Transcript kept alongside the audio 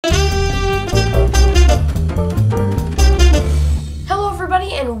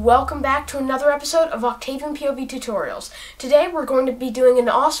and welcome back to another episode of Octavian POV Tutorials. Today we're going to be doing an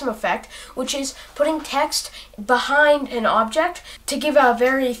awesome effect, which is putting text behind an object to give a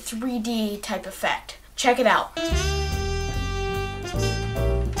very 3D type effect. Check it out.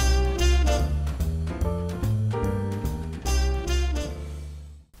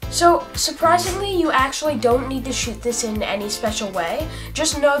 So, surprisingly, you actually don't need to shoot this in any special way.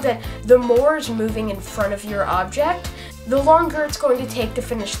 Just know that the more is moving in front of your object, the longer it's going to take to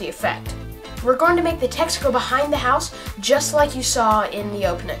finish the effect. We're going to make the text go behind the house just like you saw in the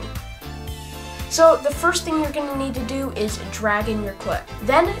opening. So, the first thing you're going to need to do is drag in your clip.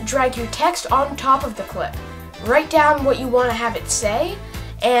 Then, drag your text on top of the clip. Write down what you want to have it say,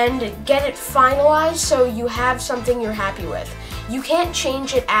 and get it finalized so you have something you're happy with. You can't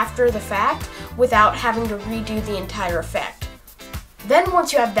change it after the fact without having to redo the entire effect. Then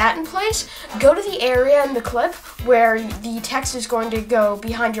once you have that in place, go to the area in the clip where the text is going to go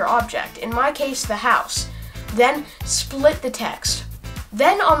behind your object, in my case the house. Then split the text.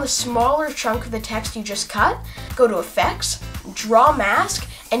 Then on the smaller chunk of the text you just cut, go to Effects, Draw Mask,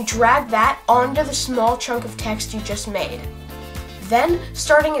 and drag that onto the small chunk of text you just made. Then,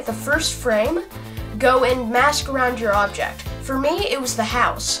 starting at the first frame, go and mask around your object. For me, it was the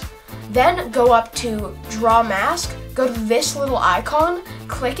house. Then go up to Draw Mask, go to this little icon,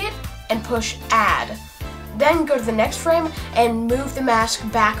 click it, and push Add. Then go to the next frame and move the mask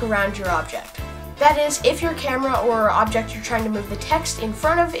back around your object. That is, if your camera or object you're trying to move the text in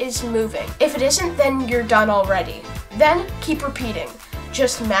front of is moving. If it isn't, then you're done already. Then keep repeating.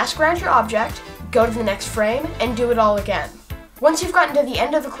 Just mask around your object, go to the next frame, and do it all again. Once you've gotten to the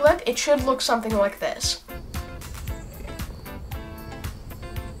end of the clip, it should look something like this.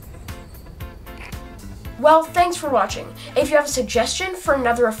 Well, thanks for watching. If you have a suggestion for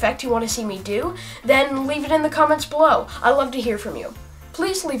another effect you want to see me do, then leave it in the comments below. I love to hear from you.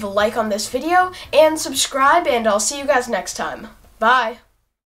 Please leave a like on this video and subscribe, and I'll see you guys next time. Bye!